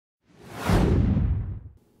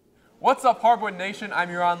What's up, Hardwood Nation? I'm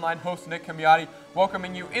your online host, Nick Camiotti,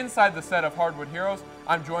 welcoming you inside the set of Hardwood Heroes.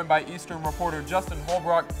 I'm joined by Eastern reporter Justin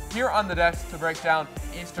Holbrook here on the desk to break down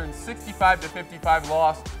Eastern's 65-55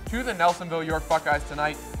 loss to the Nelsonville-York Buckeyes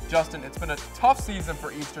tonight. Justin, it's been a tough season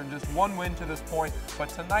for Eastern, just one win to this point, but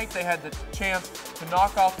tonight they had the chance to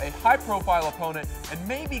knock off a high-profile opponent and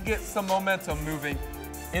maybe get some momentum moving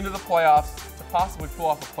into the playoffs to possibly pull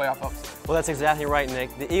off a playoff upset. Well, that's exactly right,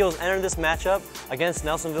 Nick. The Eagles entered this matchup against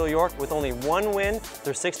Nelsonville-York with only one win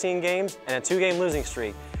through 16 games and a 2-game losing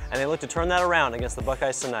streak, and they look to turn that around against the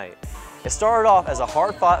Buckeyes tonight. It started off as a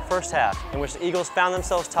hard-fought first half in which the Eagles found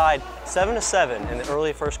themselves tied 7-7 in the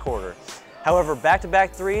early first quarter. However,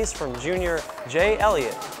 back-to-back threes from junior Jay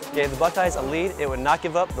Elliott gave the Buckeyes a lead it would not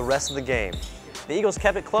give up the rest of the game. The Eagles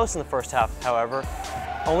kept it close in the first half, however,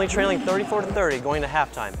 only trailing 34-30 going to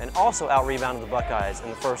halftime, and also out-rebounded the Buckeyes in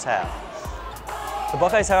the first half. The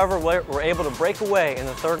Buckeyes, however, were able to break away in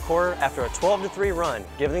the third quarter after a 12-3 run,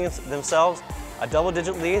 giving themselves a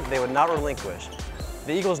double-digit lead they would not relinquish.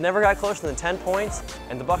 The Eagles never got closer than 10 points,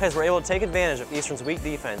 and the Buckeyes were able to take advantage of Eastern's weak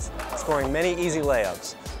defense, scoring many easy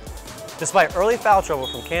layups. Despite early foul trouble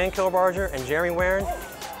from Cannon Kilbarger and Jeremy Warren,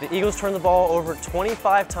 the Eagles turned the ball over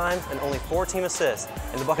 25 times and only 4 team assists,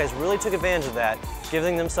 and the Buckeyes really took advantage of that,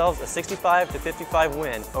 giving themselves a 65-55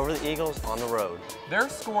 win over the Eagles on the road. Their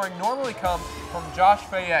scoring normally comes from Josh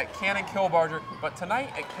Fayette, Cannon Kilbarger, but tonight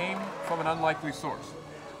it came from an unlikely source.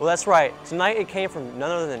 Well, that's right. Tonight it came from none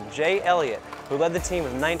other than Jay Elliott, who led the team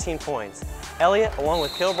with 19 points. Elliott, along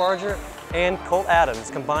with Kilbarger and Colt Adams,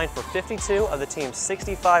 combined for 52 of the team's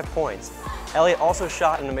 65 points. Elliott also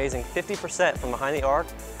shot an amazing 50% from behind the arc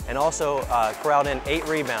and also corralled in 8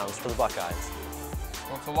 rebounds for the Buckeyes.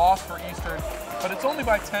 Well, it's a loss for Eastern, but it's only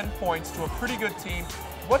by 10 points to a pretty good team.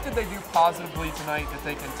 What did they do positively tonight that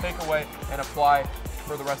they can take away and apply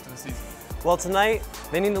for the rest of the season? Well, tonight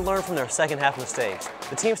they need to learn from their second half mistakes.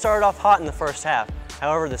 The team started off hot in the first half.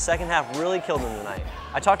 However, the second half really killed them tonight.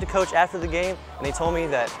 I talked to Coach after the game, and he told me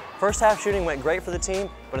that first half shooting went great for the team,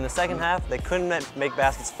 but in the second half, they couldn't make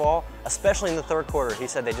baskets fall, especially in the third quarter. He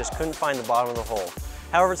said they just couldn't find the bottom of the hole.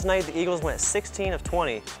 However, tonight, the Eagles went 16 of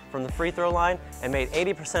 20 from the free throw line and made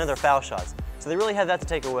 80% of their foul shots. So they really had that to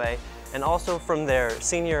take away, and also from their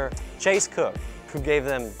senior Chase Cook, who gave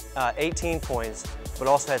them 18 points, but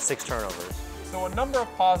also had 6 turnovers. So a number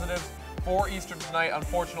of positives for Eastern tonight.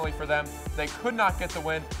 Unfortunately for them, they could not get the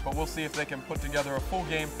win, but we'll see if they can put together a full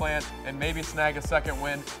game plan and maybe snag a second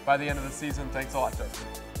win by the end of the season. Thanks a lot, Justin.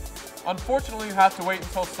 Unfortunately, you have to wait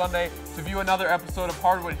until Sunday to view another episode of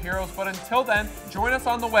Hardwood Heroes, but until then, join us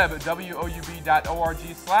on the web at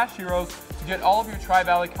woub.org/heroes to get all of your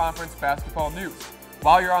Tri-Valley Conference basketball news.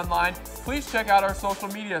 While you're online, please check out our social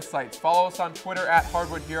media sites. Follow us on Twitter at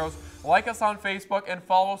Hardwood Heroes, like us on Facebook, and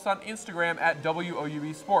follow us on Instagram at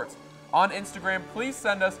WOUB Sports. On Instagram, please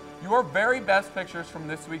send us your very best pictures from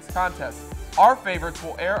this week's contest. Our favorites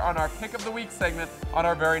will air on our Pick of the Week segment on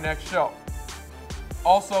our very next show.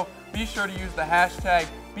 Also, be sure to use the hashtag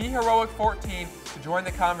BeHeroic14 to join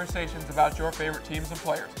the conversations about your favorite teams and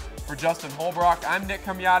players. For Justin Holbrook, I'm Nick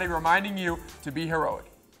Camiotti, reminding you to be heroic.